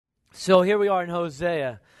So here we are in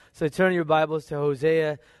Hosea. So turn your Bibles to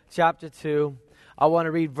Hosea chapter 2. I want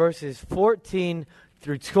to read verses 14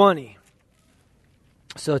 through 20.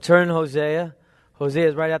 So turn Hosea. Hosea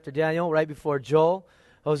is right after Daniel, right before Joel.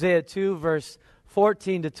 Hosea 2, verse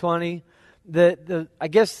 14 to 20. I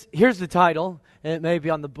guess here's the title, and it may be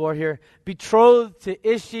on the board here. Betrothed to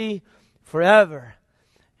Ishi forever.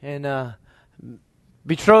 And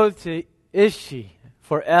betrothed to Ishi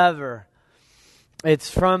forever.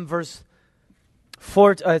 It's from verse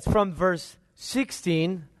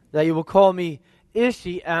 16 that you will call me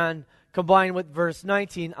Ishi, and combined with verse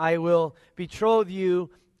 19, I will betroth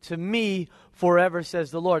you to me forever,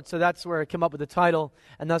 says the Lord. So that's where I came up with the title,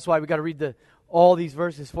 and that's why we got to read all these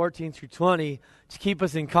verses 14 through 20 to keep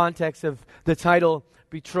us in context of the title,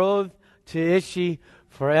 Betrothed to Ishi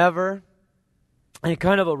forever. And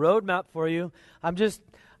kind of a roadmap for you. I'm just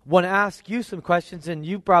want to ask you some questions, and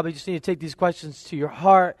you probably just need to take these questions to your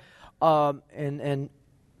heart and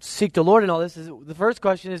seek the Lord in all this. The first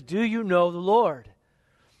question is, do you know the Lord?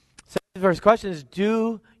 So the first question is,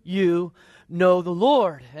 do you know the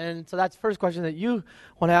Lord? And so that's the first question that you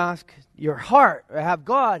want to ask your heart, or have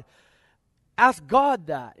God. Ask God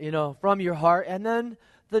that, from your heart. And then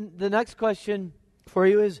the next question for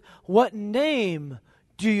you is, what name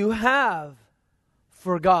do you have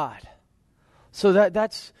for God? So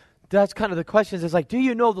that's kind of the questions. It's like, do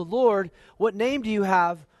you know the Lord? What name do you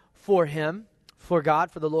have for Him, for God,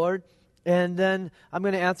 for the Lord? And then I'm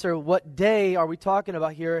going to answer, what day are we talking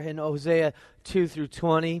about here in Hosea 2 through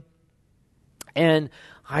 20? And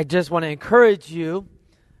I just want to encourage you,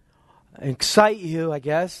 excite you, I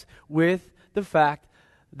guess, with the fact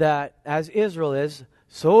that as Israel is,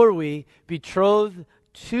 so are we, betrothed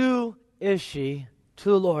to Ishi, to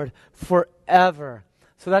the Lord, forever.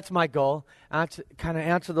 So that's my goal, to kind of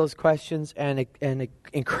answer those questions and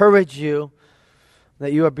encourage you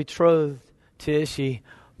that you are betrothed to Ishi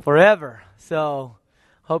forever. So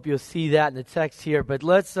hope you'll see that in the text here. But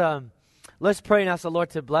let's pray and ask the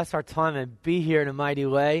Lord to bless our time and be here in a mighty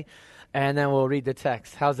way, and then we'll read the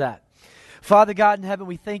text. How's that? Father God in heaven,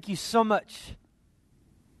 we thank you so much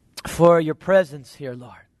for your presence here,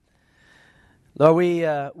 Lord.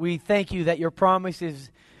 Lord, we thank you that your promise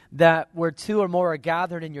is that where two or more are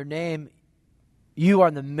gathered in your name, you are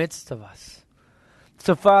in the midst of us.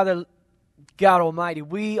 So, Father, God Almighty,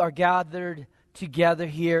 we are gathered together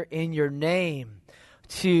here in your name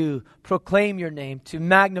to proclaim your name, to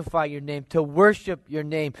magnify your name, to worship your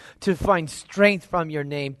name, to find strength from your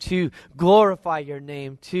name, to glorify your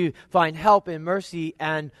name, to find help and mercy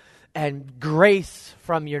and grace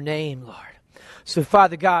from your name, Lord. So,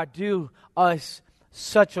 Father God, do us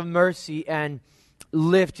such a mercy and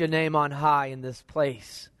lift your name on high in this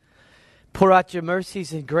place. Pour out your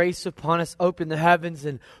mercies and grace upon us. Open the heavens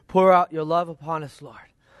and pour out your love upon us, Lord.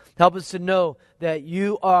 Help us to know that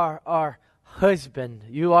you are our husband.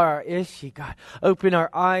 You are our Ishi, God. Open our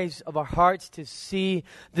eyes of our hearts to see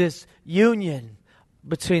this union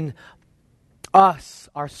between us,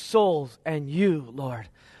 our souls, and you, Lord.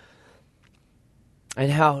 And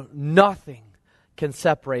how nothing can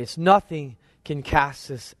separate us. Nothing can cast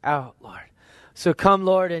us out, Lord. So come,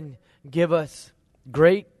 Lord, and give us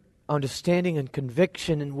great understanding and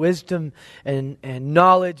conviction and wisdom and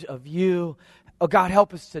knowledge of you. Oh, God,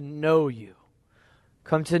 help us to know you.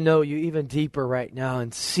 Come to know you even deeper right now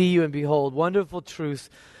and see you and behold wonderful truths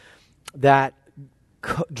that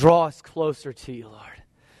draw us closer to you, Lord.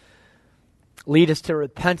 Lead us to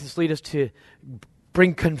repentance. Lead us to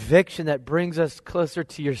bring conviction that brings us closer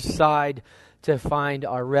to your side to find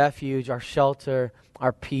our refuge, our shelter,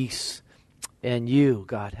 our peace. And you,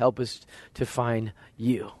 God, help us to find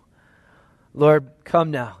you. Lord,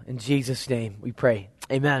 come now. In Jesus' name we pray.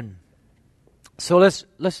 Amen. So let's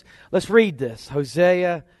read this.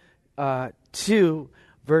 Hosea 2,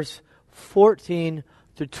 verse 14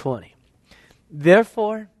 through 20.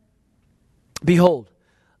 Therefore, behold,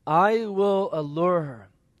 I will allure her,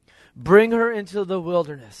 bring her into the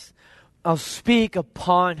wilderness. I'll speak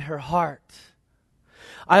upon her heart.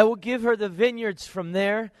 I will give her the vineyards from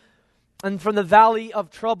there, and from the valley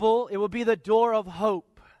of trouble, it will be the door of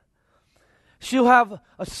hope. She'll have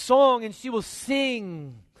a song and she will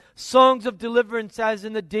sing songs of deliverance as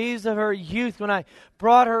in the days of her youth when I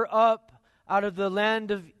brought her up out of the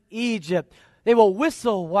land of Egypt. They will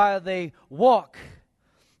whistle while they walk.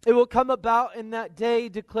 It will come about in that day,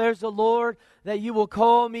 declares the Lord, that you will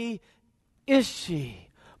call me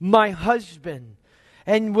Ishi, my husband,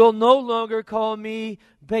 and will no longer call me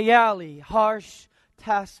Baali, harsh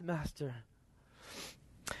taskmaster.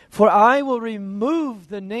 For I will remove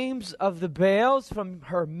the names of the Baals from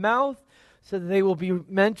her mouth, so that they will be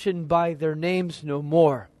mentioned by their names no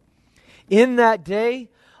more. In that day,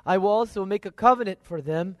 I will also make a covenant for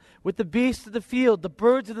them with the beasts of the field, the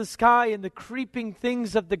birds of the sky, and the creeping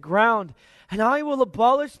things of the ground. And I will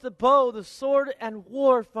abolish the bow, the sword, and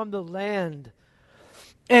war from the land.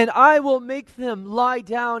 And I will make them lie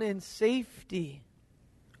down in safety.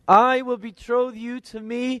 I will betroth you to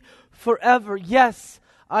me forever. Yes,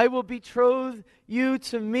 I will betroth you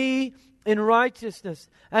to me in righteousness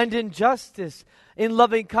and in justice, in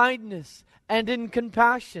loving kindness and in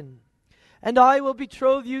compassion. And I will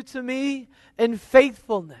betroth you to me in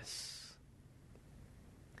faithfulness.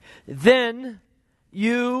 Then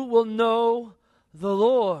you will know the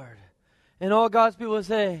Lord. And all God's people will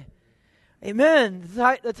say, Amen.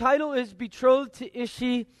 The title is Betrothed to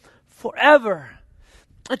Ishi Forever.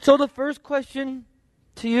 And so the first question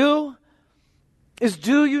to you is,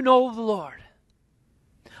 do you know the Lord?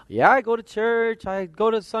 Yeah, I go to church, I go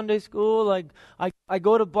to Sunday school, I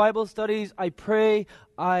go to Bible studies, I pray,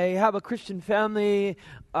 I have a Christian family,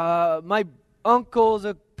 my uncle's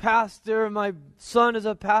a pastor, my son is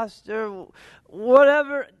a pastor,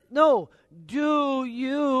 whatever. No, do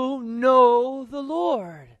you know the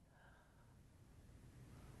Lord?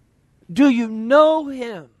 Do you know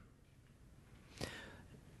Him?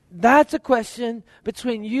 That's a question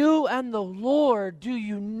between you and the Lord. Do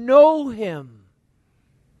you know Him?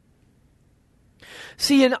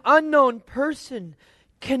 See, an unknown person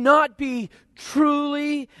cannot be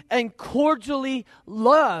truly and cordially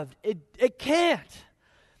loved. It can't.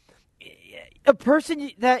 A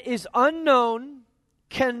person that is unknown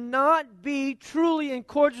cannot be truly and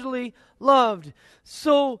cordially loved.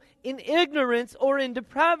 So, in ignorance or in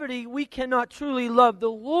depravity, we cannot truly love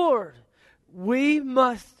the Lord. We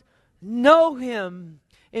must know Him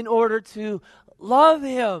in order to love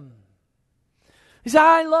Him. He said,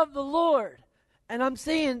 I love the Lord. And I'm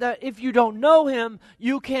saying that if you don't know Him,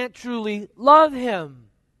 you can't truly love Him.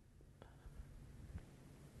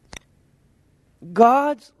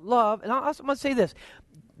 God's love, and I'm going to say this.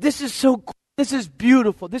 This is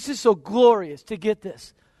beautiful. This is so glorious to get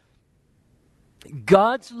this.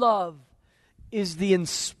 God's love is the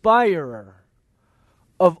inspirer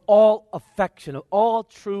of all affection, of all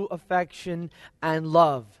true affection and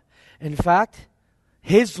love. In fact,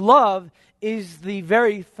 His love is the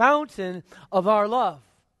very fountain of our love.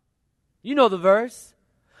 You know the verse.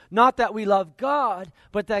 Not that we love God,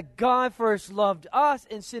 but that God first loved us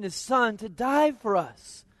and sent His Son to die for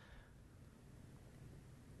us.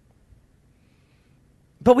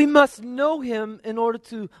 But we must know Him in order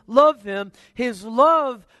to love Him. His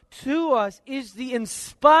love to us is the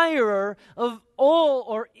inspirer of all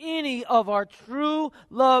or any of our true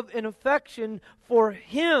love and affection for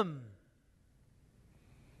Him.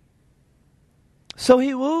 So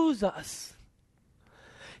He woos us.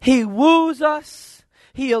 He woos us.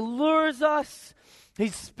 He allures us. He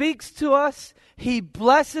speaks to us. He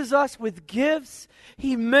blesses us with gifts.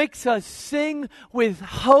 He makes us sing with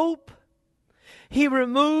hope. He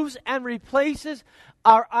removes and replaces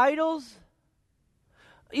our idols.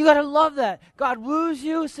 You got to love that. God woos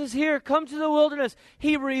you, says here, come to the wilderness.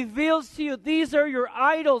 He reveals to you, these are your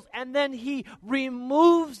idols. And then He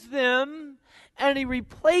removes them and He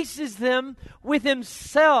replaces them with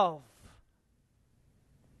Himself.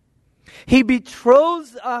 He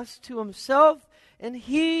betroths us to Himself, and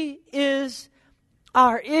He is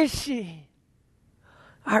our Ishi.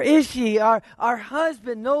 Our Ishi, our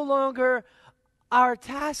husband, no longer our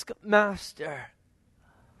taskmaster.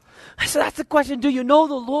 So that's the question, do you know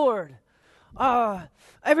the Lord?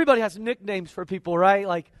 Everybody has nicknames for people, right?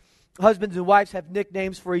 Like husbands and wives have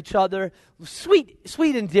nicknames for each other. Sweet,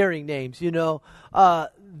 endearing names,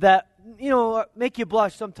 that make you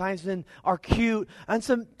blush sometimes and are cute. And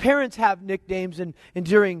some parents have nicknames and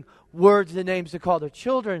endearing words and names to call their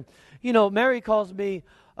children. Mary calls me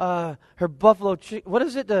her buffalo chicken. What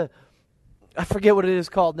is it? I forget what it is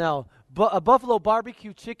called now. A buffalo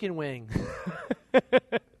barbecue chicken wing.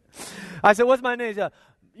 I said, what's my name? She said,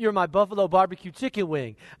 you're my buffalo barbecue chicken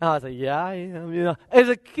wing. And I was like, yeah, it's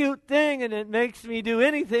a cute thing, and it makes me do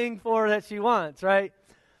anything for her that she wants, right?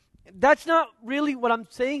 That's not really what I'm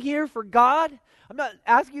saying here for God. I'm not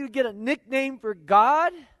asking you to get a nickname for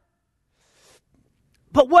God.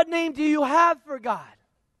 But what name do you have for God?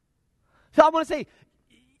 So I want to say,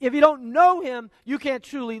 if you don't know Him, you can't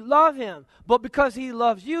truly love Him. But because He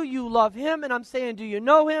loves you, you love Him. And I'm saying, do you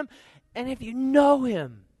know Him? And if you know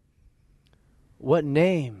Him, what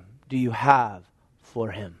name do you have for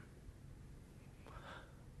Him?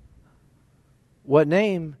 What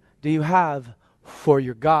name do you have for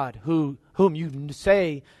your God, whom you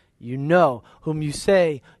say you know, whom you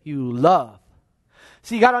say you love?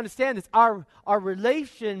 See, you got to understand this. Our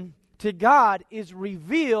relation to God is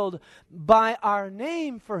revealed by our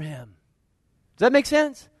name for Him. Does that make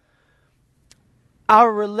sense?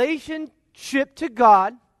 Our relationship to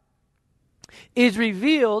God is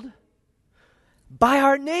revealed by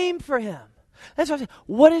our name for Him. That's what I'm saying.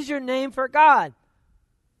 What is your name for God?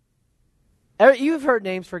 You've heard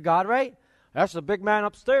names for God, right? That's the big man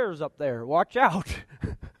upstairs up there. Watch out.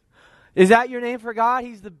 Is that your name for God?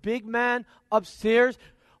 He's the big man upstairs.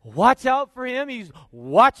 Watch out for Him. He's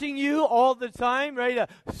watching you all the time, ready to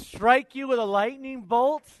strike you with a lightning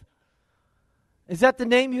bolt. Is that the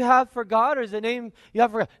name you have for God, or is the name you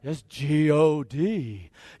have for God? It's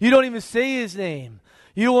G-O-D. You don't even say His name.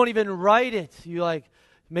 You won't even write it. You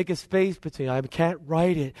make a space between. I can't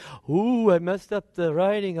write it. Ooh, I messed up the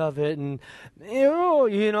writing of it. And,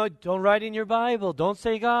 don't write in your Bible. Don't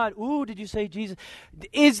say God. Ooh, did you say Jesus?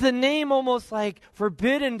 Is the name almost like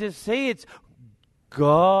forbidden to say? It's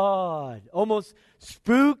God. Almost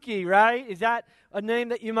spooky, right? Is that a name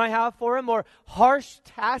that you might have for Him? Or harsh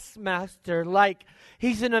taskmaster, like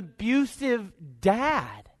He's an abusive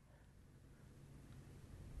dad.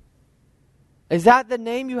 Is that the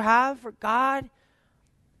name you have for God?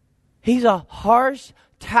 He's a harsh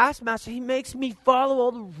taskmaster. He makes me follow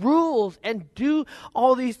all the rules and do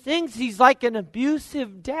all these things. He's like an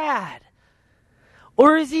abusive dad.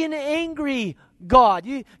 Or is He an angry God?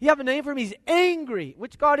 You have a name for Him. He's angry,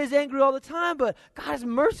 which God is angry all the time, but God is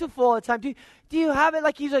merciful all the time. Do you have it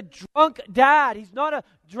like He's a drunk dad? He's not a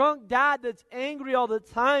drunk dad that's angry all the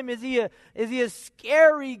time. Is He a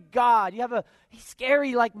scary God? He's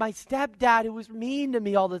scary like my stepdad who was mean to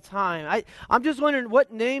me all the time. I'm just wondering,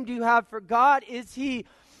 what name do you have for God? Is He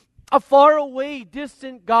a faraway,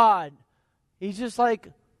 distant God? He's just like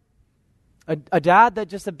a dad that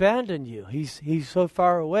just abandoned you. He's so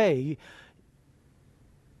far away.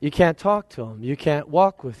 You can't talk to Him. You can't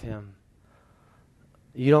walk with Him.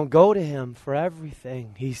 You don't go to Him for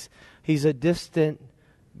everything. He's a distant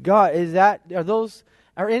God.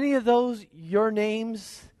 Are any of those your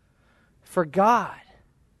names for God?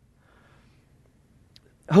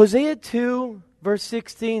 Hosea 2 verse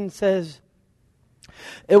 16 says,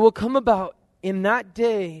 "It will come about in that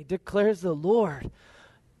day, declares the Lord,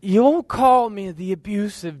 you won't call me the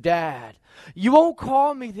abusive dad. You won't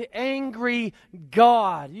call me the angry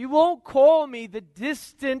God. You won't call me the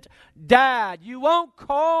distant dad. You won't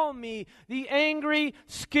call me the angry,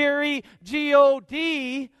 scary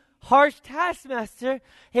G-O-D, harsh taskmaster.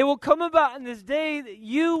 It will come about in this day that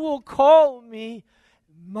you will call me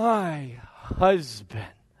my husband.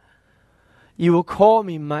 You will call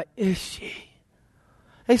me my Ishi."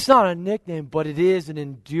 It's not a nickname, but it is an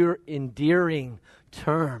endearing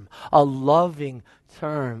term, a loving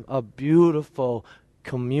term, a beautiful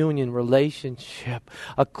communion relationship,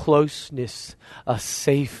 a closeness, a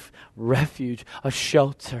safe refuge, a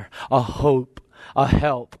shelter, a hope, a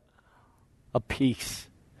help, a peace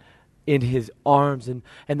in His arms. And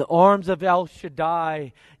the arms of El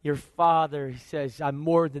Shaddai, your Father, He says, I'm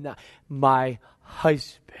more than that. My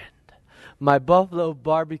husband, my buffalo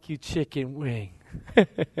barbecue chicken wing.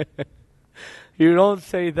 You don't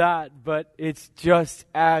say that, but it's just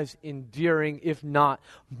as endearing, if not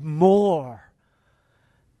more.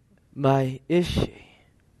 My Ishi.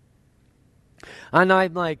 And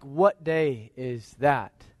I'm like, what day is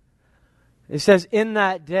that? It says, in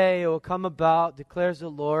that day it will come about, declares the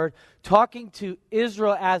Lord, talking to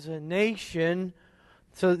Israel as a nation.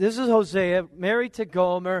 So this is Hosea, married to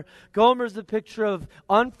Gomer. Gomer is the picture of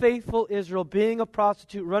unfaithful Israel being a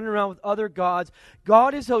prostitute, running around with other gods.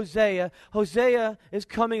 God is Hosea. Hosea is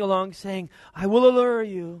coming along saying, I will allure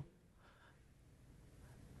you.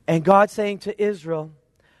 And God saying to Israel,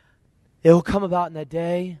 it will come about in that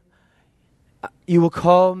day, you will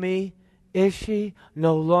call me Ishi,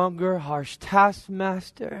 no longer harsh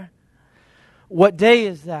taskmaster. What day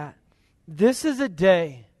is that? This is a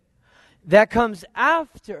day that comes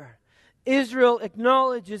after Israel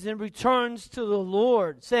acknowledges and returns to the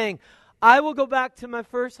Lord, saying, I will go back to my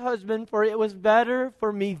first husband, for it was better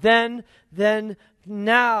for me then than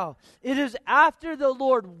now. It is after the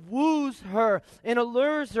Lord woos her and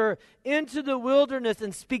allures her into the wilderness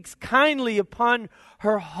and speaks kindly upon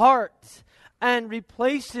her heart and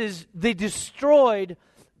replaces the destroyed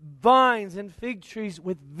vines and fig trees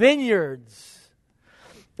with vineyards.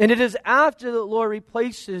 And it is after the Lord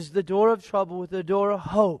replaces the door of trouble with the door of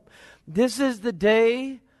hope. This is the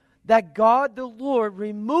day that God the Lord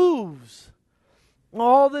removes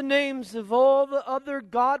all the names of all the other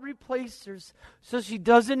God replacers, so she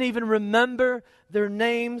doesn't even remember their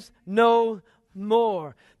names no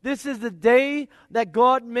more. This is the day that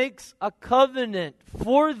God makes a covenant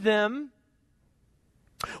for them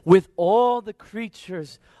with all the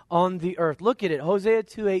creatures on the earth. Look at it, Hosea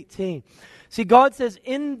 2:18. See, God says,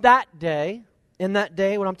 in that day, when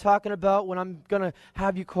I'm talking about, when I'm going to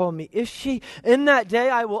have you call me Ishi, in that day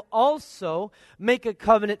I will also make a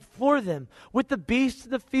covenant for them with the beasts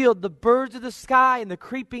of the field, the birds of the sky, and the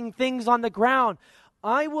creeping things on the ground.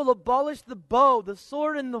 I will abolish the bow, the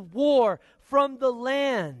sword, and the war from the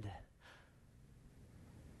land.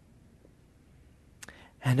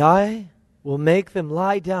 And I will make them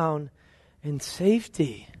lie down in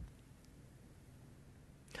safety.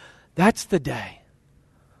 That's the day.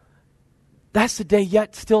 That's the day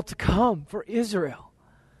yet still to come for Israel.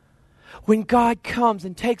 When God comes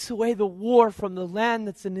and takes away the war from the land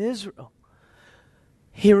that's in Israel.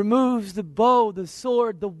 He removes the bow, the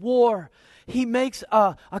sword, the war. He makes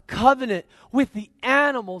a covenant with the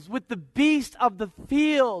animals, with the beasts of the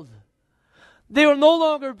field. They will no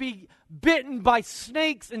longer be bitten by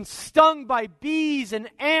snakes and stung by bees and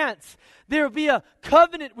ants. There will be a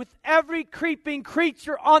covenant with every creeping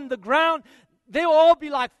creature on the ground. They will all be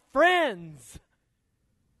like friends.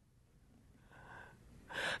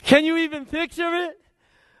 Can you even picture it?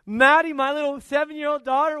 Maddie, my little 7-year-old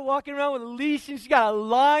daughter, walking around with a leash, and she's got a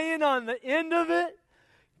lion on the end of it.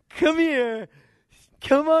 Come here.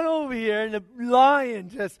 Come on over here. And the lion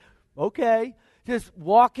just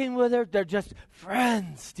walking with her. They're just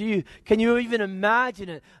friends. Can you even imagine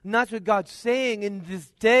it? And that's what God's saying in this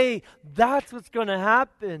day. That's what's going to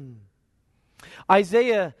happen.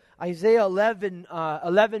 Isaiah 11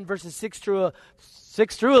 verses 6 through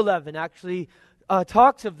 11 actually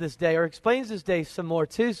talks of this day, or explains this day some more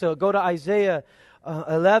too. So go to Isaiah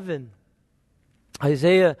 11.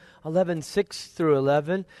 Isaiah 11, 6 through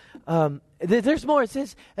 11. There's more. It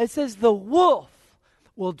says the wolf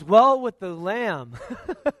will dwell with the lamb.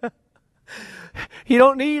 You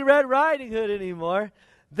don't need Red Riding Hood anymore.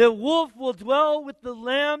 The wolf will dwell with the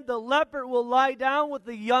lamb. The leopard will lie down with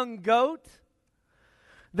the young goat.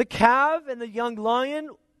 The calf and the young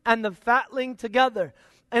lion and the fatling together.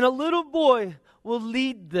 And a little boy will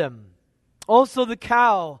lead them. Also the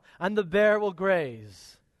cow and the bear will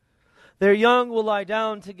graze. Their young will lie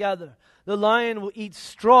down together. The lion will eat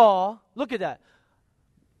straw. Look at that.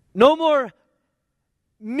 No more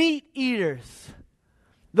meat eaters.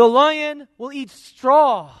 The lion will eat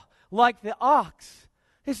straw like the ox.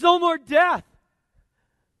 There's no more death.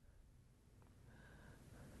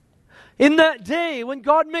 In that day, when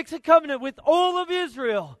God makes a covenant with all of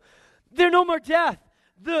Israel, there's no more death.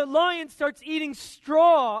 The lion starts eating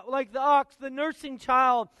straw like the ox. The nursing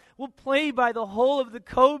child will play by the hole of the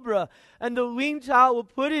cobra, and the weaned child will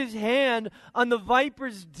put his hand on the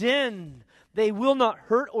viper's den. They will not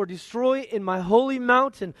hurt or destroy in my holy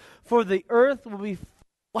mountain, for the earth will be...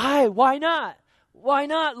 Why? Why not? Why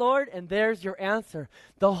not, Lord? And there's your answer.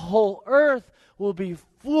 The whole earth will be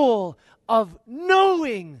full of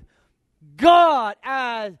knowing God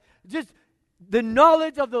as just the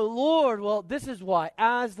knowledge of the Lord. Well, this is why.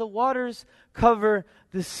 As the waters cover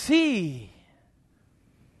the sea.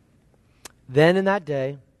 Then in that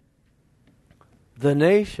day, the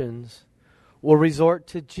nations will resort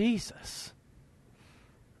to Jesus,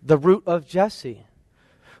 the root of Jesse,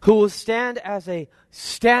 who will stand as a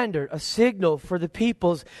standard, a signal for the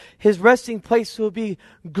peoples. His resting place will be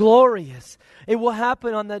glorious. It will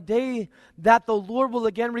happen on the day that the Lord will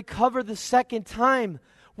again recover the second time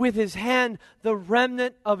with his hand the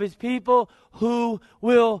remnant of his people who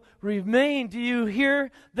will remain. Do you hear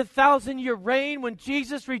the 1,000-year reign when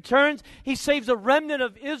Jesus returns? He saves a remnant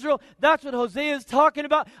of Israel. That's what Hosea is talking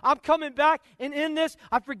about. I'm coming back, and in this,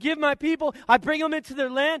 I forgive my people. I bring them into their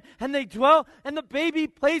land, and they dwell, and the baby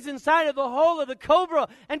plays inside of the hole of the cobra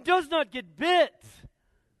and does not get bit.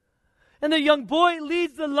 And the young boy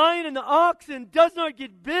leads the lion and the ox and does not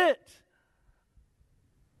get bit.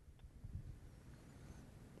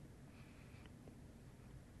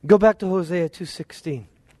 Go back to Hosea 2:16.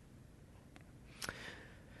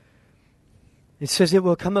 It says, it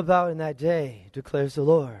will come about in that day, declares the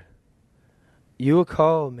Lord. You will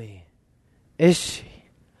call me Ishi.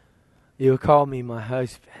 You will call me my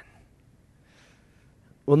husband.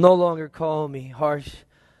 Will no longer call me harsh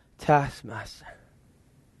taskmaster.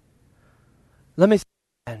 Let me say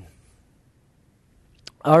again.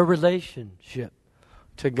 Our relationship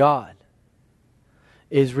to God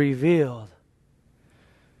is revealed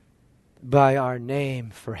by our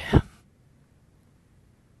name for Him.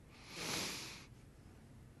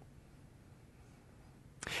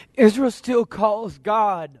 Israel still calls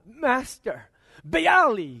God Master,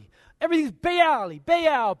 Baali. Everything's Baali,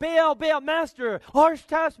 Baal, Master, harsh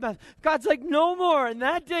taskmaster. God's like, no more. And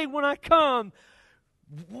that day when I come,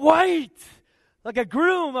 white, like a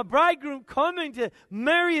groom, a bridegroom coming to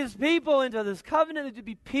marry his people into this covenant, and to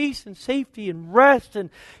be peace and safety and rest and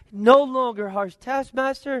no longer harsh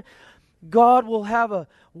taskmaster. God will have a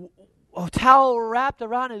towel wrapped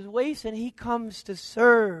around his waist, and he comes to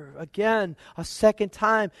serve again a second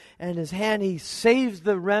time. And his hand, he saves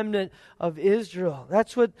the remnant of Israel.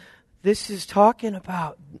 That's what this is talking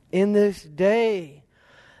about in this day.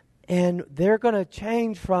 And they're going to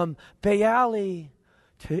change from Baali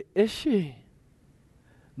to Ishi,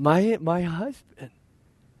 my husband.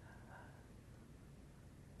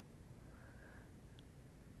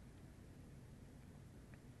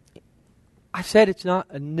 I said it's not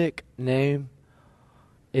a nickname.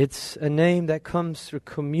 It's a name that comes through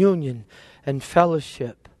communion and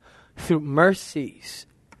fellowship, through mercies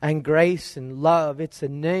and grace and love. It's a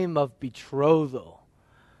name of betrothal.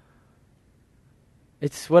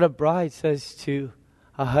 It's what a bride says to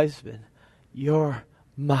a husband. You're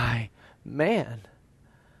my man.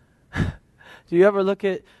 Do you ever look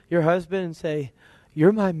at your husband and say,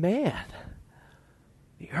 you're my man?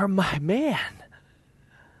 You're my man.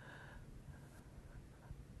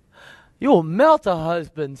 You will melt a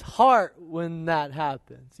husband's heart when that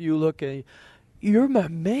happens. You look at, you're my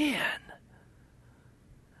man.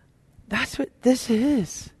 That's what this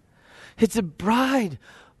is. It's a bride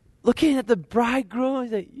looking at the bridegroom and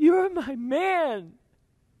saying, you're my man.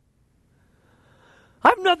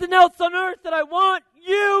 I've nothing else on earth that I want.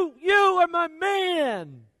 You are my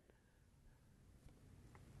man.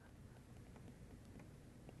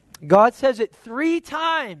 God says it three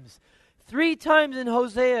times in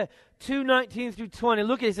Hosea 2:19 through 20.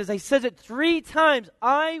 Look at it. He says it three times.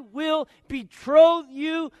 I will betroth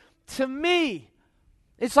you to me.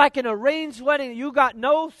 It's like an arranged wedding. You got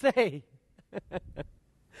no say.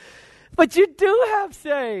 But you do have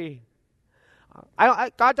say.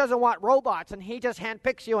 God doesn't want robots, and he just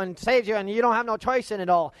handpicks you and saves you, and you don't have no choice in it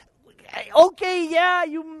all. Okay, yeah,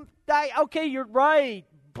 okay, you're right,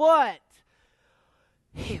 but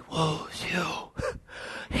he woos you.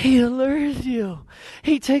 He allures you.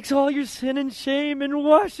 He takes all your sin and shame and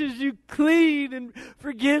washes you clean and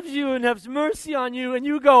forgives you and has mercy on you, and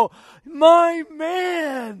you go, my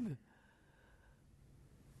man.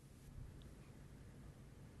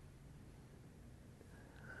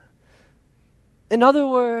 In other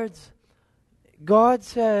words, God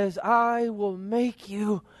says, I will make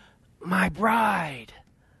you my bride.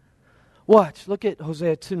 Watch, look at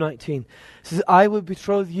Hosea 2:19. It says, I will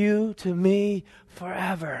betroth you to me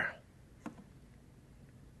forever.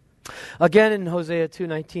 Again in Hosea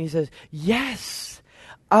 2:19, he says, yes,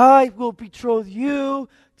 I will betroth you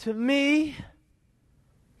to me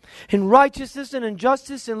in righteousness and in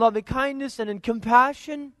justice and loving kindness and in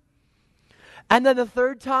compassion. And then the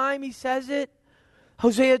third time he says it,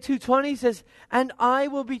 Hosea 2:20 says, and I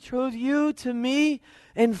will betroth you to me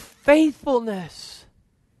in faithfulness.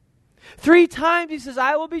 Three times he says,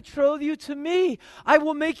 I will betroth you to me. I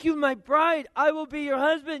will make you my bride. I will be your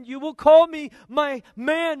husband. You will call me my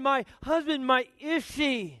man, my husband, my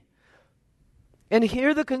Ishi. And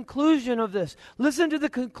hear the conclusion of this. Listen to the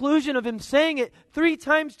conclusion of him saying it three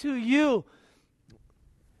times to you.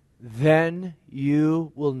 Then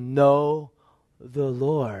you will know the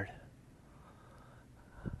Lord.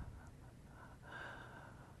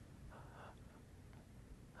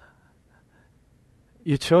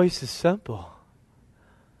 Your choice is simple.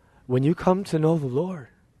 When you come to know the Lord,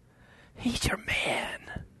 He's your man.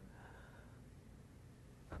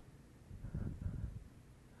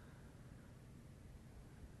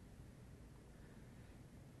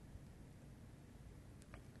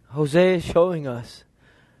 Hosea is showing us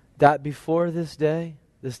that before this day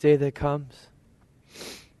that comes,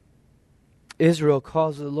 Israel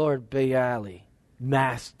calls the Lord Baali,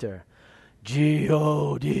 Master,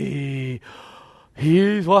 G-O-D.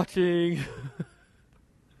 He's watching.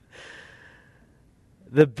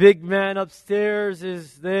 The big man upstairs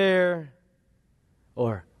is there.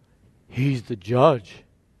 Or, he's the judge.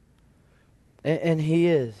 And he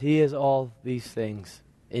is. He is all these things,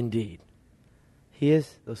 indeed. He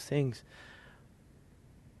is those things.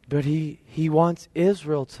 But he wants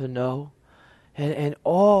Israel to know, and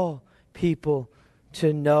all people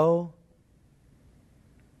to know,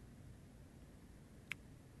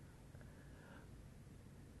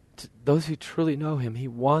 those who truly know Him. He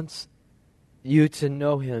wants you to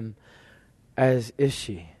know Him as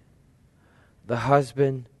Ishi, the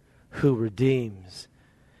husband who redeems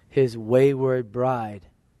His wayward bride,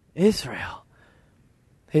 Israel.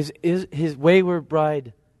 His wayward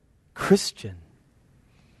bride, Christian.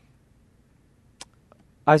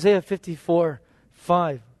 Isaiah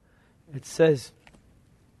 54:5, it says,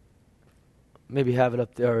 maybe have it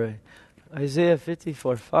up there already. Isaiah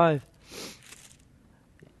 54:5.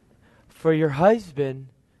 For your husband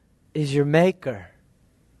is your maker,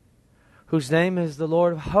 whose name is the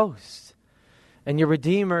Lord of hosts. And your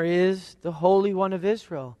Redeemer is the Holy One of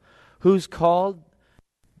Israel, who's called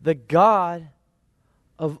the God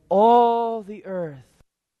of all the earth.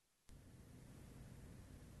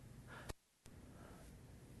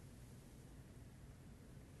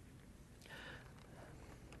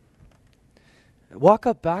 Walk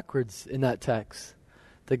up backwards in that text.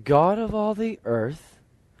 The God of all the earth,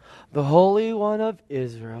 the Holy One of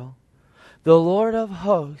Israel, the Lord of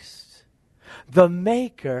hosts, the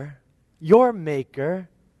Maker, your Maker,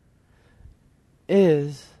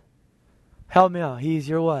 is, help me out, He's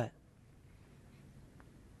your what?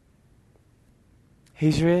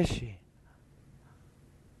 He's your Ishi.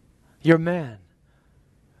 Your man.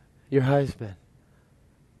 Your husband.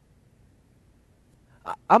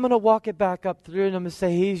 I'm going to walk it back up through and I'm going to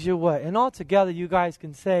say, He's your what? And all together you guys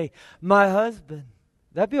can say, my husband.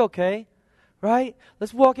 That'd be okay, right?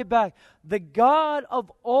 Let's walk it back. The God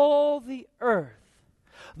of all the earth,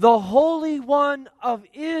 the Holy One of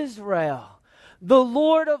Israel, the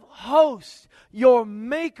Lord of hosts, your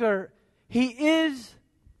Maker, He is.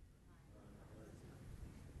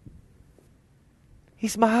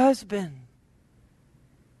 He's my husband.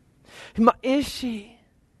 My Ishi.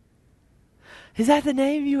 Is that the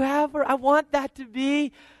name you have? Or I want that to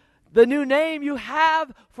be the new name you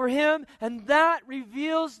have for Him, and that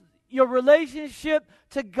reveals your relationship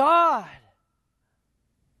to God.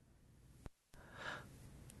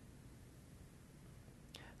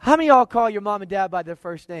 How many of y'all call your mom and dad by their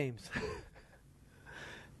first names?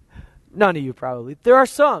 None of you probably. There are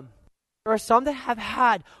some. There are some that have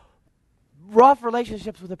had rough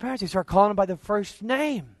relationships with their parents. They start calling them by their first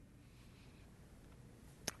name.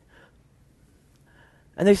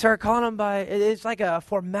 And they start calling them by, it's like a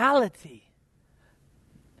formality.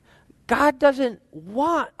 God doesn't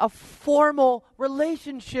want a formal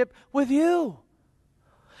relationship with you.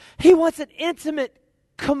 He wants an intimate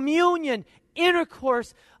communion,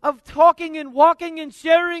 intercourse of talking and walking and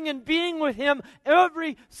sharing and being with Him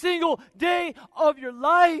every single day of your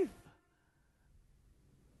life.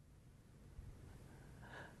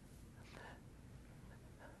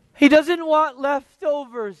 He doesn't want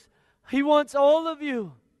leftovers. He wants all of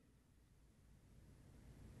you.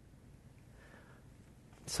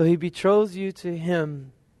 So He betroths you to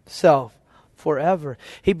Himself forever.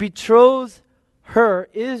 He betroths her,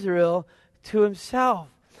 Israel, to Himself.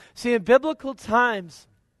 See, in biblical times,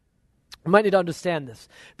 you might need to understand this.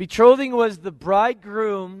 Betrothing was the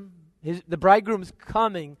bridegroom, the bridegroom's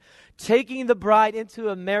coming, taking the bride into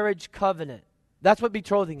a marriage covenant. That's what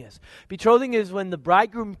betrothing is. Betrothing is when the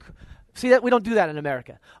bridegroom... See, that we don't do that in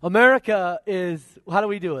America. America is, how do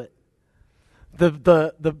we do it?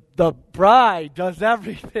 The bride does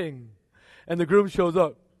everything. And the groom shows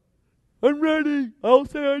up. I'm ready. I'll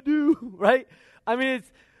say I do. Right? I mean,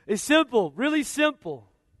 it's simple, really simple.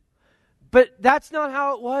 But that's not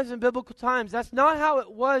how it was in biblical times. That's not how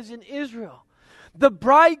it was in Israel. The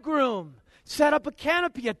bridegroom set up a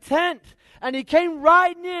canopy, a tent, and he came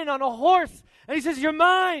riding in on a horse. And he says, you're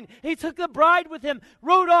mine. And he took the bride with him,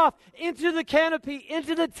 rode off into the canopy,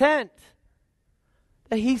 into the tent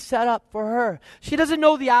that he set up for her. She doesn't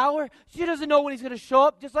know the hour. She doesn't know when He's going to show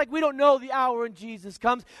up, just like we don't know the hour when Jesus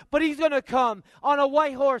comes. But He's going to come on a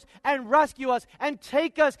white horse and rescue us and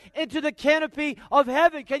take us into the canopy of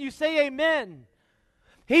heaven. Can you say amen?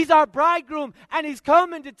 He's our bridegroom, and He's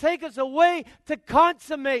coming to take us away to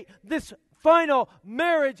consummate this final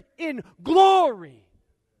marriage in glory.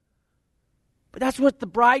 But that's what the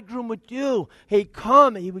bridegroom would do. He'd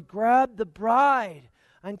come and He would grab the bride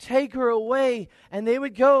and take her away. And they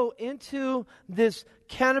would go into this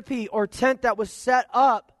canopy or tent that was set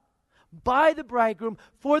up by the bridegroom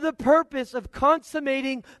for the purpose of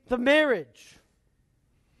consummating the marriage.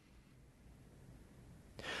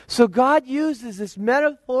 So God uses this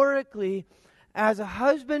metaphorically as a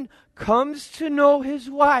husband comes to know his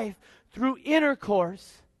wife through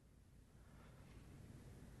intercourse.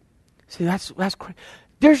 See, that's crazy.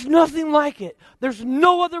 There's nothing like it. There's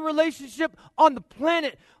no other relationship on the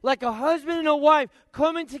planet like a husband and a wife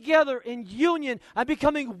coming together in union and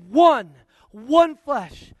becoming one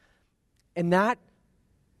flesh. And that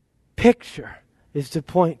picture is to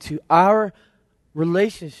point to our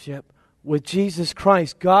relationship with Jesus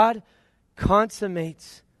Christ. God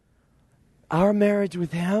consummates our marriage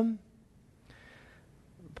with Him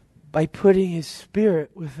by putting His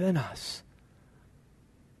Spirit within us.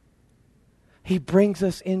 He brings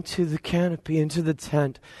us into the canopy, into the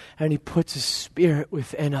tent, and He puts His Spirit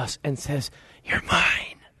within us and says, you're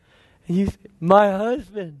mine. And you, my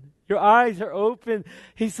husband, Your eyes are open.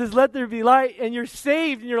 He says, let there be light, and you're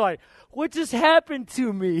saved. And you're like, what just happened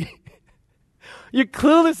to me? You're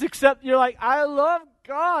clueless, except you're like, I love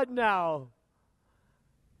God now.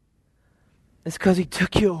 It's because He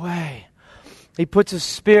took you away. He puts a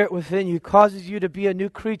spirit within you, causes you to be a new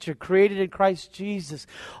creature, created in Christ Jesus.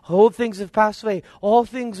 Old things have passed away. All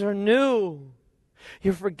things are new.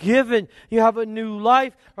 You're forgiven. You have a new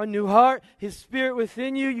life, a new heart. His Spirit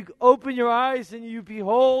within you. You open your eyes and you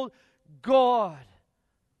behold God.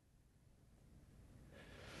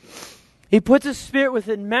 He puts a spirit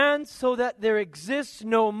within man so that there exists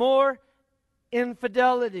no more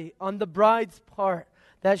infidelity on the bride's part,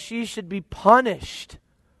 that she should be punished.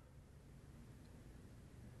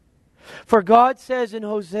 For God says in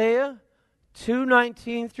Hosea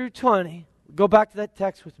 2:19 through 20, go back to that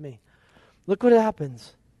text with me. Look what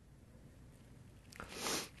happens.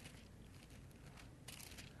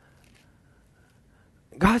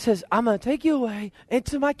 God says, I'm going to take you away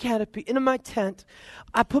into my canopy, into my tent.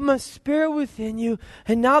 I put my spirit within you,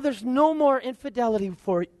 and now there's no more infidelity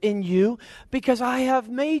in you, because I have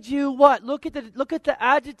made you what? Look at the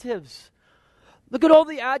adjectives. Look at all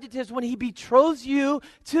the adjectives. When He betroths you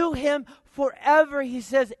to Him forever, He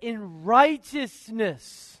says, in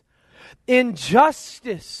righteousness, in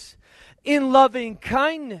justice, in loving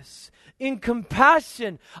kindness, in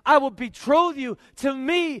compassion, I will betroth you to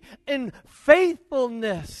me in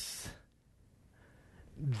faithfulness.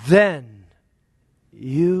 Then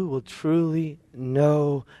you will truly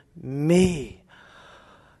know me.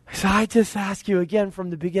 So I just ask you again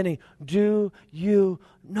from the beginning, do you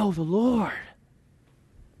know the Lord?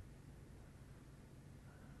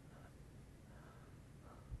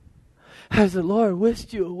 Has the Lord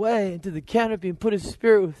whisked you away into the canopy and put His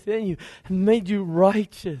Spirit within you and made you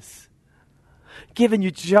righteous, given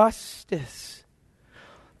you justice,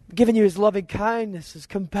 given you His loving kindness, His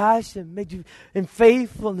compassion, made you in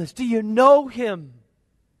faithfulness? Do you know Him?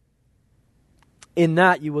 In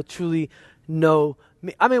that you will truly know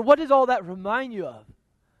me. I mean, what does all that remind you of?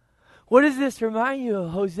 What does this remind you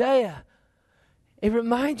of, Hosea? It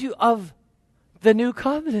reminds you of the new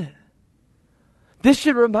covenant. This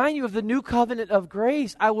should remind you of the new covenant of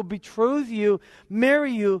grace. I will betroth you,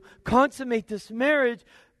 marry you, consummate this marriage,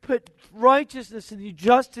 put righteousness and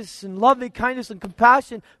justice and loving kindness and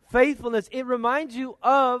compassion, faithfulness. It reminds you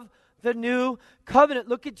of the new covenant.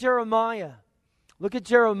 Look at Jeremiah. Look at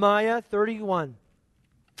Jeremiah 31.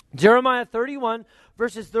 Jeremiah 31,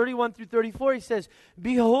 verses 31 through 34, he says,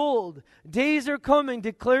 Behold, days are coming,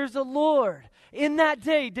 declares the Lord. In that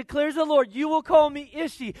day, declares the Lord, you will call me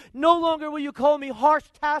Ishi. No longer will you call me harsh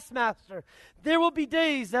taskmaster. There will be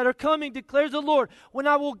days that are coming, declares the Lord, when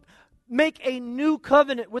I will make a new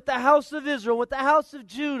covenant with the house of Israel, with the house of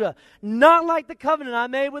Judah, not like the covenant I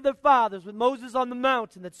made with their fathers, with Moses on the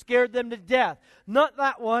mountain that scared them to death. Not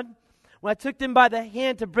that one, when I took them by the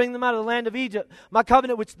hand to bring them out of the land of Egypt, my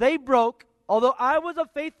covenant which they broke, although I was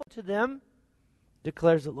unfaithful to them,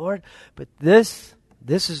 declares the Lord. But this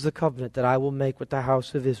is the covenant that I will make with the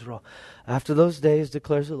house of Israel. After those days,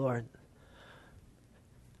 declares the Lord,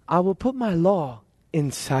 I will put my law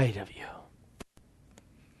inside of you.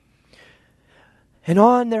 And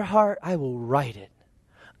on their heart I will write it.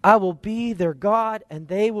 I will be their God, and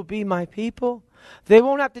they will be my people. They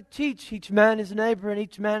won't have to teach each man his neighbor and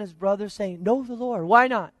each man his brother, saying, know the Lord. Why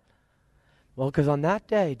not? Well, because on that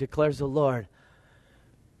day, declares the Lord,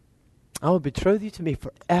 I will betroth you to me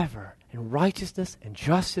forever in righteousness and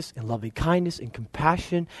justice and loving kindness and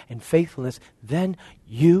compassion and faithfulness. Then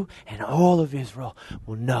you and all of Israel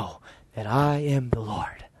will know that I am the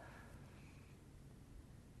Lord.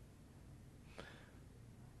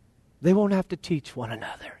 They won't have to teach one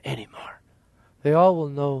another anymore. They all will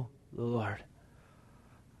know the Lord.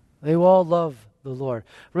 They will all love the Lord.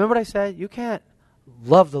 Remember what I said? You can't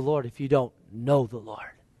love the Lord if you don't know the Lord.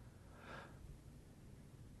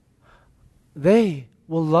 They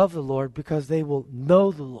will love the Lord because they will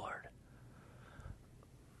know the Lord.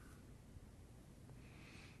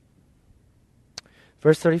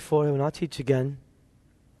 Verse 34, I will not teach again.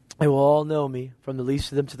 They will all know me, from the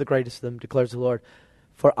least of them to the greatest of them, declares the Lord.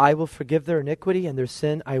 For I will forgive their iniquity, and their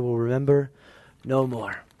sin I will remember no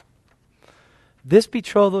more. This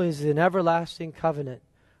betrothal is an everlasting covenant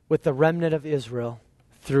with the remnant of Israel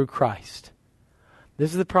through Christ.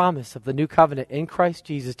 This is the promise of the new covenant in Christ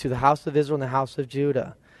Jesus to the house of Israel and the house of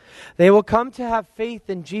Judah. They will come to have faith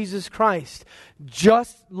in Jesus Christ,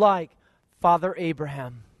 just like Father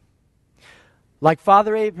Abraham. Like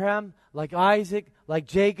Father Abraham, like Isaac, like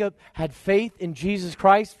Jacob, had faith in Jesus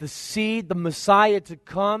Christ, the seed, the Messiah to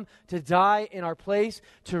come, to die in our place,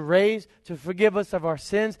 to raise, to forgive us of our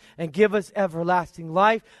sins, and give us everlasting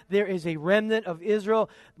life. There is a remnant of Israel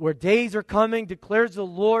where days are coming, declares the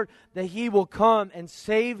Lord, that He will come and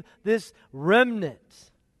save this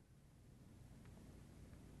remnant.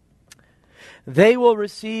 They will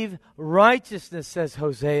receive righteousness, says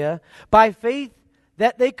Hosea, by faith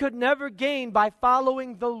that they could never gain by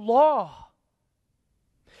following the law.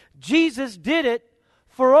 Jesus did it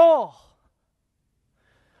for all.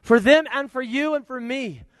 For them and for you and for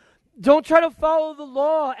me. Don't try to follow the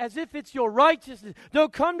law as if it's your righteousness.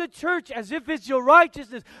 Don't come to church as if it's your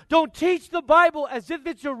righteousness. Don't teach the Bible as if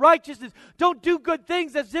it's your righteousness. Don't do good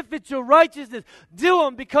things as if it's your righteousness. Do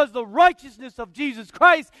them because the righteousness of Jesus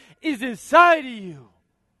Christ is inside of you.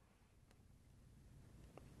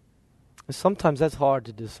 And sometimes that's hard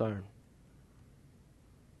to discern.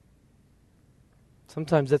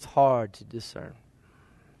 Sometimes that's hard to discern.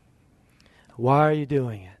 Why are you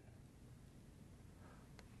doing it?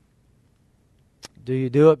 Do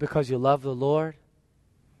you do it because you love the Lord?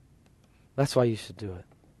 That's why you should do it.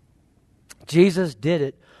 Jesus did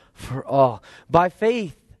it for all. By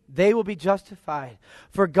faith, they will be justified.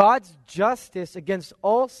 For God's justice against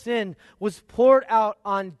all sin was poured out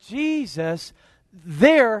on Jesus,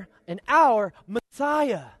 their and our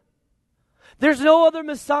Messiah. There's no other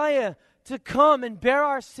Messiah to come and bear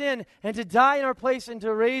our sin and to die in our place and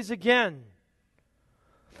to raise again.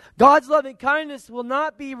 God's loving kindness will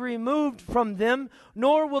not be removed from them,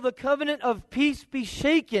 nor will the covenant of peace be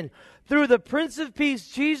shaken. Through the Prince of Peace,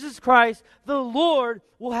 Jesus Christ, the Lord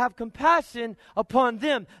will have compassion upon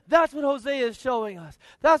them. That's what Hosea is showing us.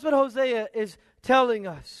 That's what Hosea is telling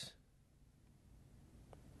us.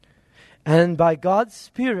 And by God's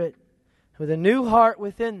Spirit, with a new heart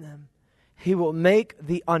within them, He will make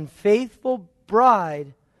the unfaithful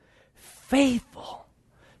bride faithful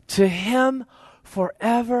to Him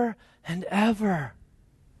forever and ever.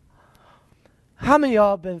 How many of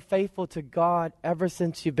y'all have been faithful to God ever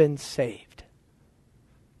since you've been saved?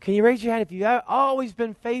 Can you raise your hand if you've always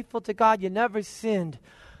been faithful to God? You never sinned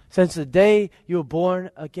since the day you were born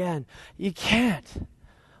again. You can't.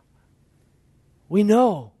 We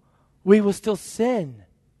know we will still sin.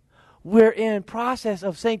 We're in process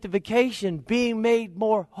of sanctification, being made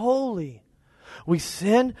more holy. We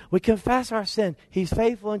sin, we confess our sin. He's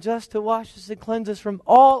faithful and just to wash us and cleanse us from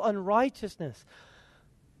all unrighteousness.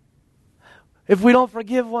 If we don't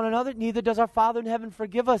forgive one another, neither does our Father in heaven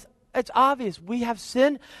forgive us. It's obvious. We have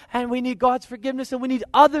sin and we need God's forgiveness and we need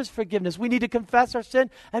others' forgiveness. We need to confess our sin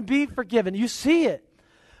and be forgiven. You see it.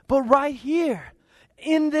 But right here,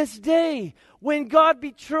 in this day, when God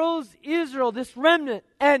betroths Israel, this remnant,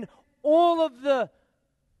 and all of the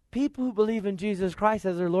people who believe in Jesus Christ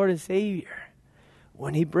as their Lord and Savior,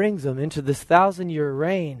 when He brings them into this 1,000-year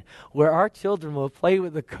reign where our children will play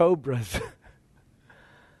with the cobras,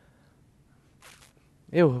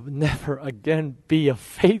 it will never again be a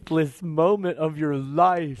faithless moment of your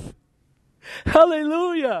life.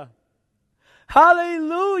 Hallelujah!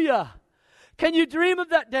 Hallelujah! Can you dream of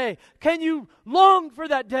that day? Can you long for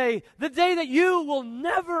that day? The day that you will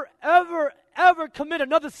never, ever, ever commit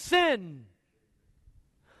another sin.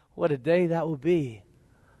 What a day that will be.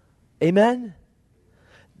 Amen?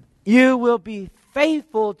 You will be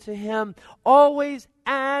faithful to Him always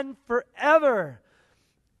and forever.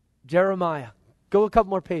 Jeremiah. Go a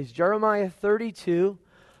couple more pages. Jeremiah 32,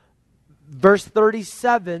 verse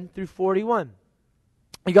 37 through 41.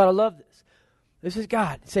 You got to love this. This is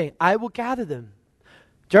God saying, I will gather them.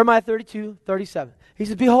 Jeremiah 32, 37. He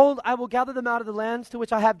says, behold, I will gather them out of the lands to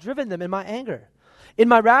which I have driven them in my anger. In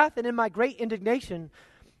my wrath and in my great indignation,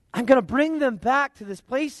 I'm going to bring them back to this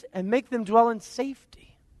place and make them dwell in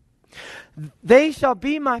safety. They shall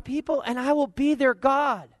be my people, and I will be their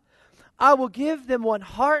God. I will give them one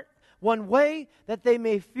heart, one way, that they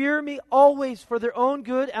may fear me always for their own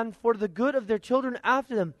good and for the good of their children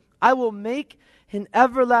after them. I will make an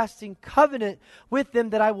everlasting covenant with them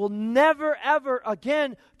that I will never, ever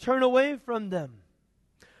again turn away from them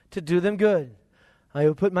to do them good. I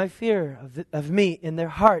will put my fear of me in their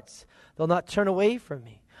hearts. They'll not turn away from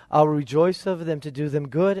me. I'll rejoice over them to do them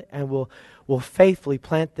good and will faithfully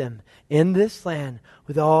plant them in this land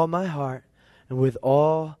with all my heart and with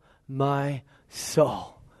all my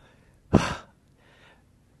soul.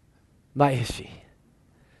 My Ishi,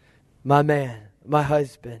 my man, my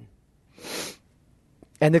husband.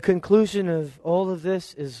 And the conclusion of all of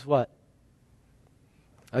this is what?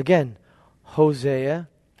 Again, Hosea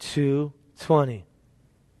 2:20.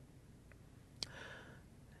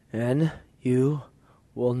 And you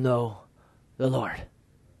will know the Lord.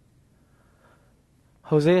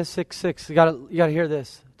 Hosea 6:6. You gotta hear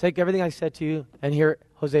this. Take everything I said to you and hear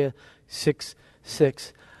Hosea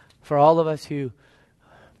 6:6. For all of us who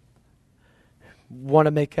want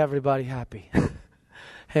to make everybody happy.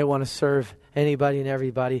 Hey, want to serve anybody and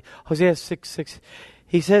everybody. Hosea 6:6.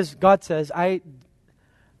 He says, God says, I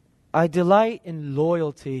delight in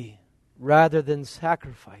loyalty rather than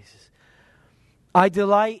sacrifices. I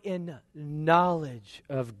delight in knowledge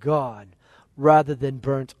of God rather than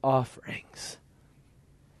burnt offerings.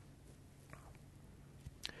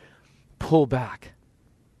 Pull back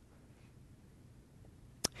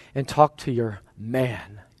and talk to your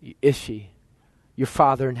man, Ishi, your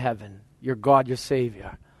Father in heaven, your God, your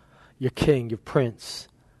Savior, your King, your Prince,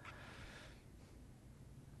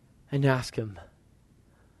 and ask him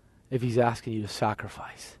if he's asking you to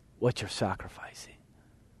sacrifice what you're sacrificing.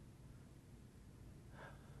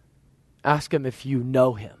 Ask him if you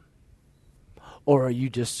know him, or are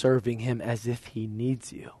you just serving him as if he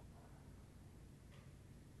needs you?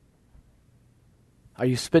 Are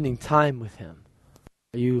you spending time with him?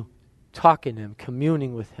 Are you talking to him,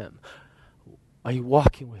 communing with him? Are you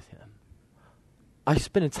walking with him? Are you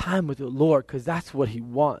spending time with the Lord? Because that's what he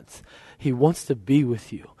wants. He wants to be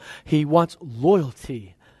with you. He wants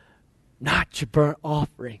loyalty, not your burnt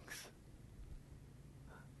offerings.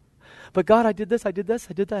 But God, I did this, I did this,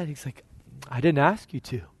 I did that. And he's like, I didn't ask you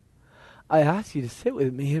to. I asked you to sit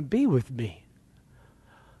with me and be with me.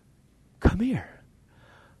 Come here.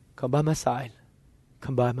 Come by my side.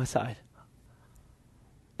 Come by my side.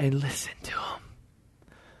 And listen to him.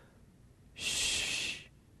 Shh.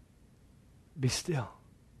 Be still.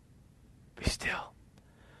 Be still.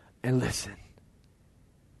 And listen.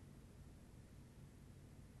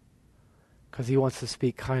 Because he wants to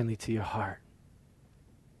speak kindly to your heart.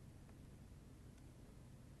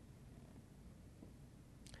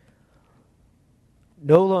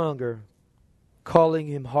 No longer calling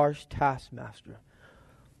him harsh taskmaster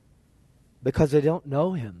because they don't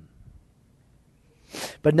know him.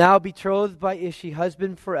 But now betrothed by Ishi,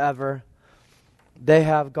 husband forever, they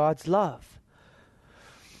have God's love.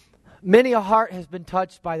 Many a heart has been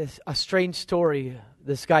touched by a strange story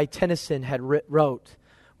this guy Tennyson had wrote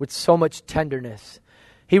with so much tenderness.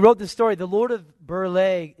 He wrote the story, the Lord of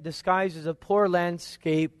Burleigh disguised as a poor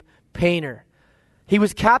landscape painter. He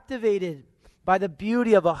was captivated by the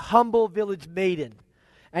beauty of a humble village maiden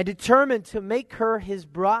and determined to make her his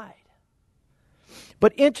bride,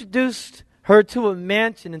 but introduced her to a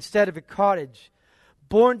mansion instead of a cottage.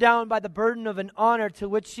 Borne down by the burden of an honor to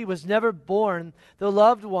which she was never born, the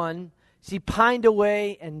loved one, she pined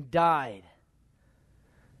away and died.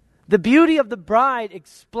 The beauty of the bride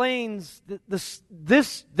explains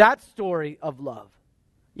that story of love.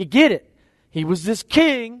 You get it. He was this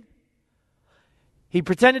king. He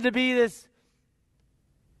pretended to be this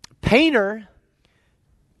painter,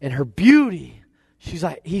 and her beauty,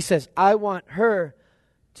 he says, I want her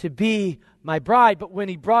to be my bride. But when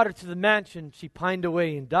he brought her to the mansion, she pined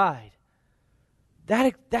away and died.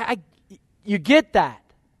 You get that.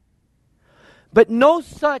 But no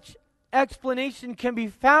such explanation can be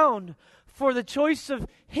found for the choice of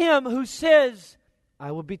him who says,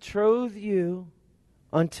 I will betroth you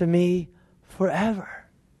unto me forever.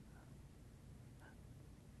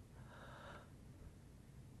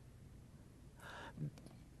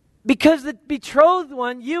 Because the betrothed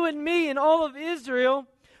one, you and me and all of Israel,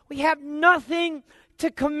 we have nothing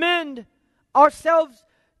to commend ourselves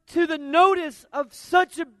to the notice of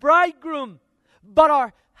such a bridegroom, but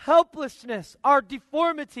our helplessness, our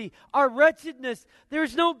deformity, our wretchedness.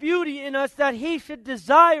 There's no beauty in us that he should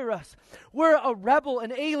desire us. We're a rebel,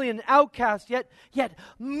 an alien, outcast, yet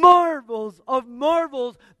marvels of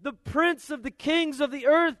marvels, the Prince of the kings of the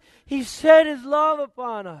earth, he shed his love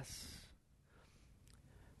upon us.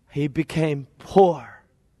 He became poor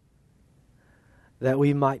that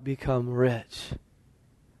we might become rich.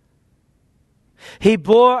 He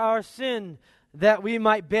bore our sin that we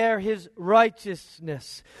might bear his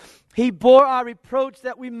righteousness. He bore our reproach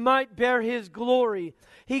that we might bear his glory.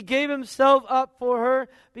 He gave himself up for her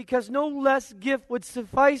because no less gift would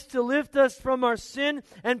suffice to lift us from our sin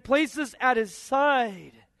and place us at his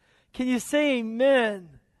side. Can you say amen?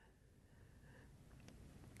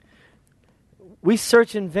 We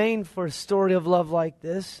search in vain for a story of love like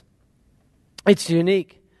this. It's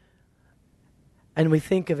unique. And we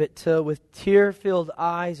think of it till with tear-filled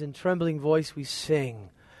eyes and trembling voice we sing,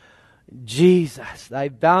 Jesus, thy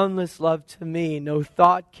boundless love to me, no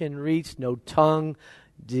thought can reach, no tongue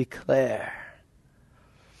declare.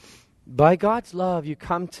 By God's love, you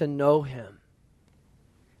come to know him.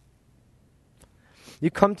 You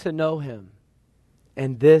come to know him.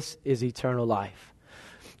 And this is eternal life.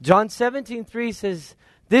 John 17:3 says,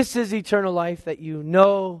 "This is eternal life, that you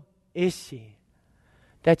know Ishi,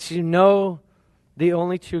 that you know the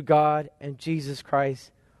only true God and Jesus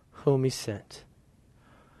Christ whom He sent."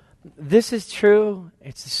 This is true.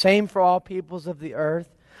 It's the same for all peoples of the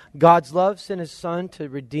earth. God's love sent His Son to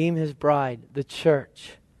redeem His bride, the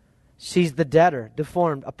church. She's the debtor,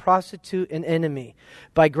 deformed, a prostitute, an enemy.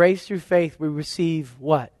 By grace through faith, we receive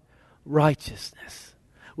what? Righteousness.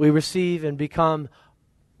 We receive and become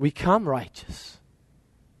righteous.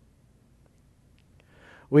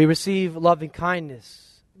 We receive loving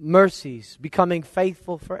kindness, mercies, becoming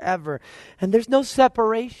faithful forever. And there's no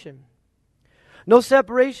separation. No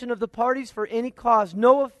separation of the parties for any cause.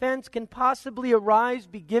 No offense can possibly arise,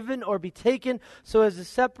 be given, or be taken so as to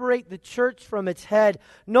separate the church from its head.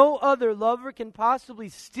 No other lover can possibly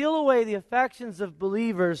steal away the affections of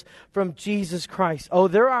believers from Jesus Christ. Oh,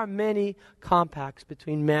 there are many compacts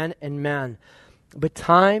between man and man, but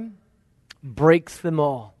time breaks them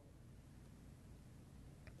all.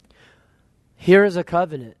 Here is a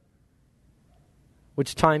covenant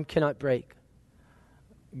which time cannot break.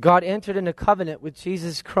 God entered into covenant with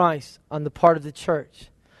Jesus Christ on the part of the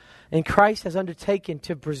church. And Christ has undertaken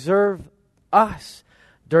to preserve us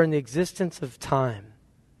during the existence of time.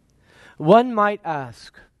 One might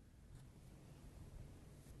ask,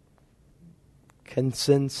 can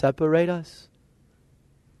sin separate us?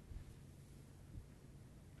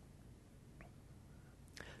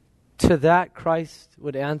 To that, Christ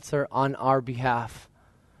would answer on our behalf,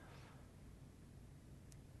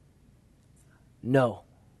 no.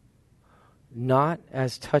 Not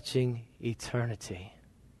as touching eternity.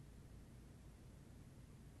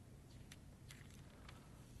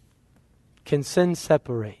 Can sin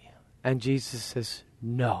separate? And Jesus says,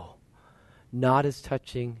 no. Not as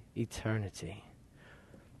touching eternity.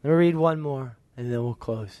 Let me read one more and then we'll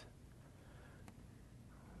close.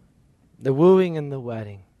 The wooing and the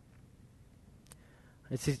wedding.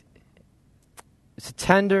 It's a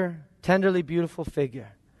tenderly beautiful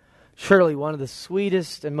figure. Surely one of the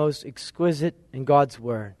sweetest and most exquisite in God's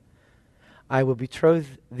Word. I will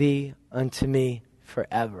betroth thee unto me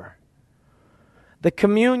forever. The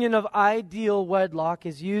communion of ideal wedlock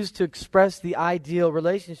is used to express the ideal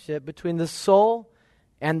relationship between the soul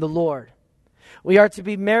and the Lord. We are to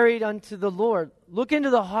be married unto the Lord. Look into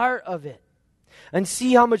the heart of it and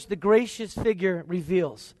see how much the gracious figure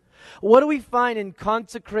reveals. What do we find in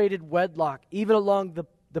consecrated wedlock, even along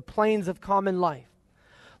the plains of common life?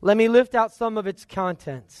 Let me lift out some of its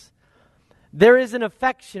contents. There is an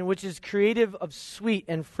affection which is creative of sweet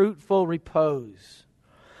and fruitful repose.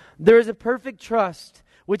 There is a perfect trust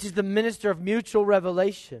which is the minister of mutual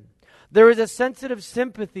revelation. There is a sensitive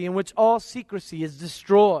sympathy in which all secrecy is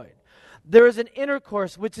destroyed. There is an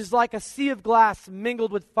intercourse which is like a sea of glass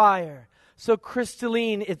mingled with fire. So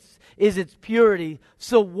crystalline is its purity,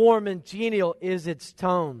 so warm and genial is its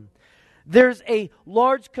tone. There's a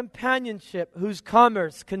large companionship whose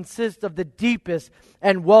commerce consists of the deepest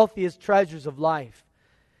and wealthiest treasures of life.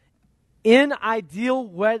 In ideal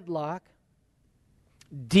wedlock,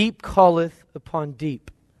 deep calleth upon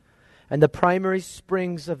deep, and the primary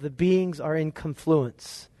springs of the beings are in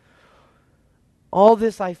confluence. All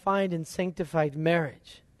this I find in sanctified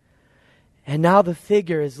marriage. And now the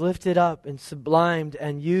figure is lifted up and sublimed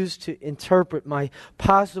and used to interpret my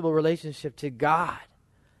possible relationship to God.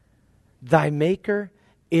 Thy Maker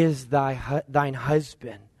is thine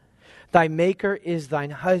husband. Thy Maker is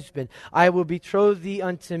thine husband. I will betroth thee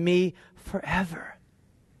unto me forever.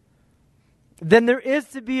 Then there is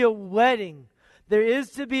to be a wedding. There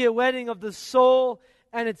is to be a wedding of the soul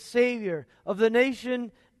and its Savior, of the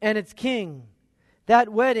nation and its King. That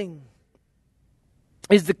wedding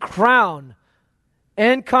is the crown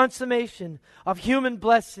and consummation of human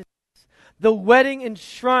blessing. The wedding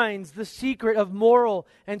enshrines the secret of moral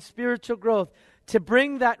and spiritual growth. To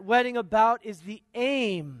bring that wedding about is the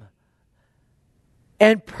aim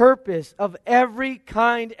and purpose of every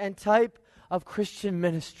kind and type of Christian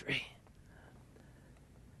ministry.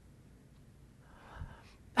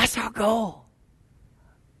 That's our goal.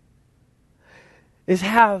 Is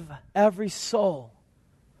have every soul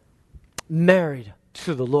married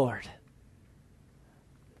to the Lord.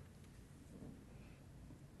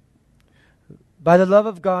 By the love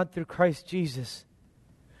of God through Christ Jesus,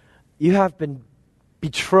 you have been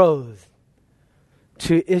betrothed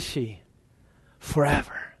to Ishi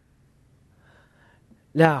forever.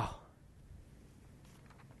 Now,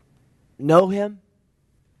 know Him,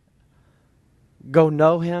 go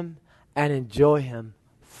know Him, and enjoy Him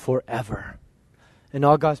forever. And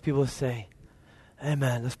all God's people say,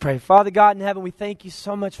 amen. Let's pray. Father God in heaven, we thank you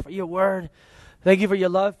so much for your word. Thank you for your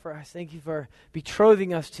love for us. Thank you for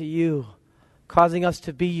betrothing us to you, causing us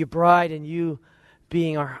to be your bride and you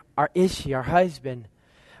being our Ishi, our husband.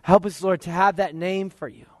 Help us, Lord, to have that name for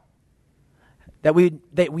you, that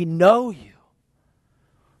we know you,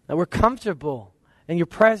 that we're comfortable in your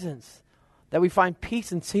presence, that we find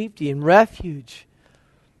peace and safety and refuge,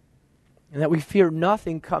 and that we fear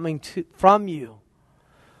nothing coming from you.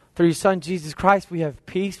 Through your Son, Jesus Christ, we have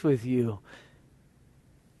peace with you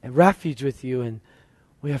and refuge with you, and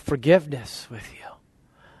we have forgiveness with you.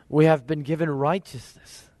 We have been given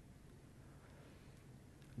righteousness.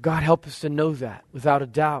 God, help us to know that without a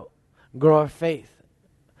doubt. Grow our faith.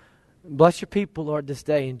 Bless your people, Lord, this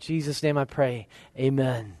day. In Jesus' name I pray.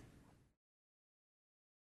 Amen.